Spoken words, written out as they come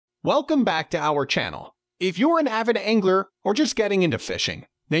Welcome back to our channel. If you're an avid angler or just getting into fishing,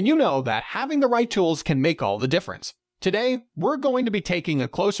 then you know that having the right tools can make all the difference. Today, we're going to be taking a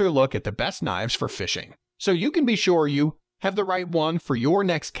closer look at the best knives for fishing, so you can be sure you have the right one for your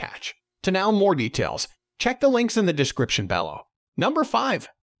next catch. To know more details, check the links in the description below. Number 5.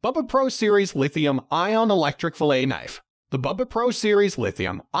 Bubba Pro Series Lithium-Ion Electric Fillet Knife. The Bubba Pro Series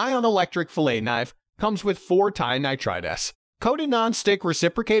Lithium-Ion Electric Fillet Knife comes with 4 nitride S-coated non-stick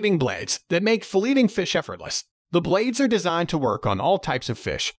reciprocating blades that make filleting fish effortless. The blades are designed to work on all types of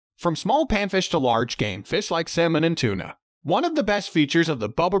fish, from small panfish to large game fish like salmon and tuna. One of the best features of the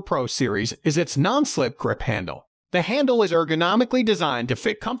Bubba Pro series is its non-slip grip handle. The handle is ergonomically designed to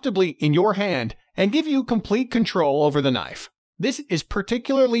fit comfortably in your hand and give you complete control over the knife. This is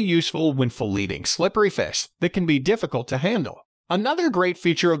particularly useful when filleting slippery fish that can be difficult to handle. Another great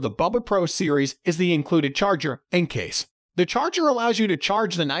feature of the Bubba Pro series is the included charger and case. The charger allows you to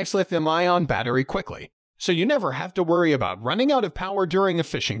charge the knife's lithium-ion battery quickly, so you never have to worry about running out of power during a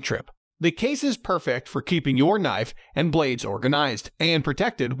fishing trip. The case is perfect for keeping your knife and blades organized and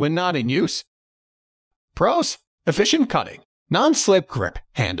protected when not in use. Pros: efficient cutting, non-slip grip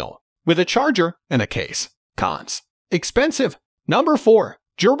handle, with a charger and a case. Cons: expensive. Number 4.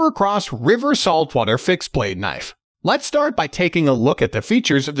 Gerber Cross River Saltwater Fixed Blade Knife. Let's start by taking a look at the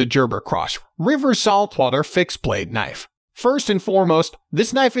features of the Gerber Cross River Saltwater Fixed Blade Knife. First and foremost,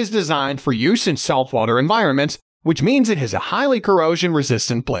 this knife is designed for use in saltwater environments, which means it has a highly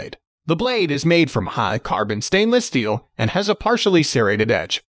corrosion-resistant blade. The blade is made from high-carbon stainless steel and has a partially serrated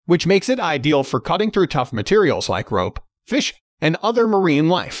edge, which makes it ideal for cutting through tough materials like rope, fish, and other marine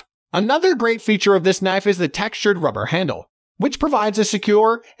life. Another great feature of this knife is the textured rubber handle, which provides a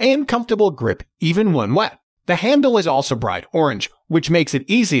secure and comfortable grip even when wet. The handle is also bright orange, which makes it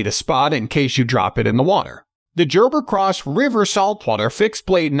easy to spot in case you drop it in the water. The Gerber Cross River Saltwater Fixed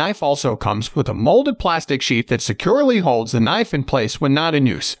Blade Knife also comes with a molded plastic sheath that securely holds the knife in place when not in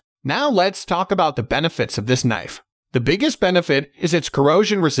use. Now let's talk about the benefits of this knife. The biggest benefit is its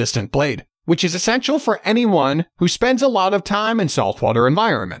corrosion-resistant blade, which is essential for anyone who spends a lot of time in saltwater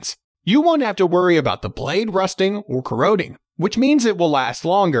environments. You won't have to worry about the blade rusting or corroding, which means it will last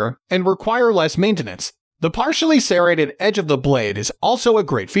longer and require less maintenance. The partially serrated edge of the blade is also a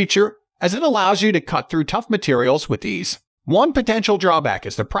great feature, as it allows you to cut through tough materials with ease. One potential drawback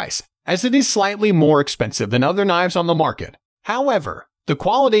is the price, as it is slightly more expensive than other knives on the market. However, the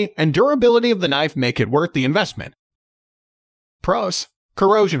quality and durability of the knife make it worth the investment. Pros: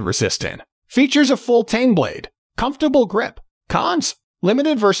 corrosion resistant. Features a full tang blade, comfortable grip. Cons: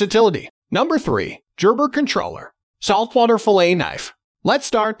 limited versatility. Number 3. Gerber Controller Saltwater Fillet Knife. Let's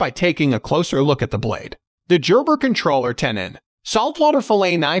start by taking a closer look at the blade. The Gerber Controller 10N Saltwater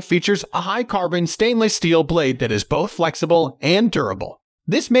Fillet Knife features a high-carbon stainless steel blade that is both flexible and durable.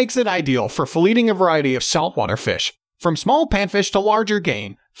 This makes it ideal for filleting a variety of saltwater fish, from small panfish to larger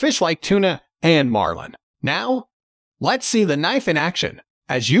game fish like tuna and marlin. Now, let's see the knife in action.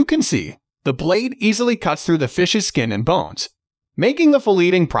 As you can see, the blade easily cuts through the fish's skin and bones, making the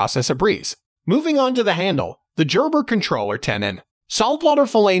filleting process a breeze. Moving on to the handle, the Gerber Controller 10N Saltwater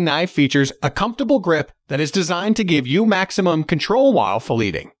Fillet Knife features a comfortable grip that is designed to give you maximum control while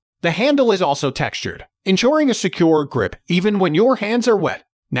filleting. The handle is also textured, ensuring a secure grip even when your hands are wet.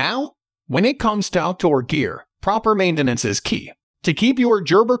 Now, when it comes to outdoor gear, proper maintenance is key. To keep your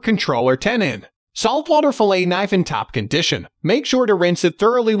Gerber Controller 10N Saltwater Fillet Knife in top condition, make sure to rinse it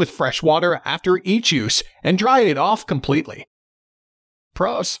thoroughly with fresh water after each use and dry it off completely.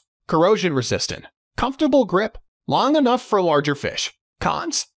 Pros: corrosion resistant, comfortable grip, long enough for larger fish.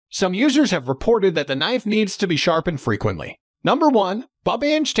 Cons: some users have reported that the knife needs to be sharpened frequently. Number 1. Bubba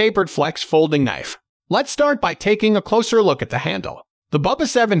Inch Tapered Flex Folding Knife. Let's start by taking a closer look at the handle. The Bubba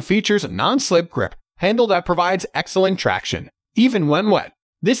 7 features a non-slip grip handle that provides excellent traction, even when wet.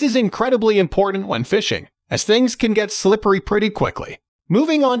 This is incredibly important when fishing, as things can get slippery pretty quickly.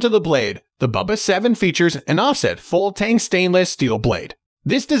 Moving on to the blade, the Bubba 7 features an offset full tang stainless steel blade.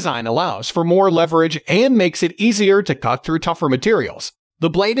 This design allows for more leverage and makes it easier to cut through tougher materials.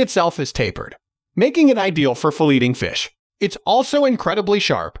 The blade itself is tapered, making it ideal for filleting fish. It's also incredibly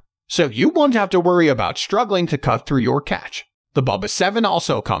sharp, so you won't have to worry about struggling to cut through your catch. The Bubba 7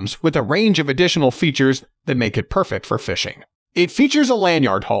 also comes with a range of additional features that make it perfect for fishing. It features a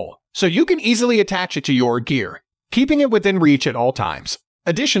lanyard hole, so you can easily attach it to your gear, keeping it within reach at all times.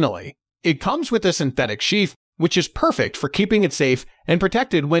 Additionally, it comes with a synthetic sheath, which is perfect for keeping it safe and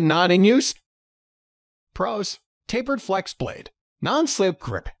protected when not in use. Pros: tapered flex blade, non-slip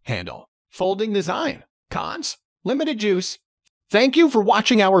grip handle, folding design. Cons: limited use. Thank you for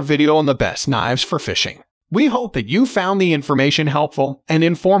watching our video on the best knives for fishing. We hope that you found the information helpful and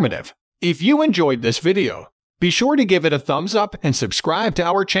informative. If you enjoyed this video, be sure to give it a thumbs up and subscribe to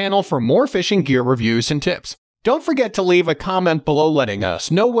our channel for more fishing gear reviews and tips. Don't forget to leave a comment below letting us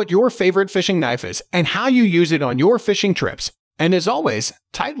know what your favorite fishing knife is and how you use it on your fishing trips. And as always,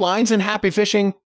 tight lines and happy fishing!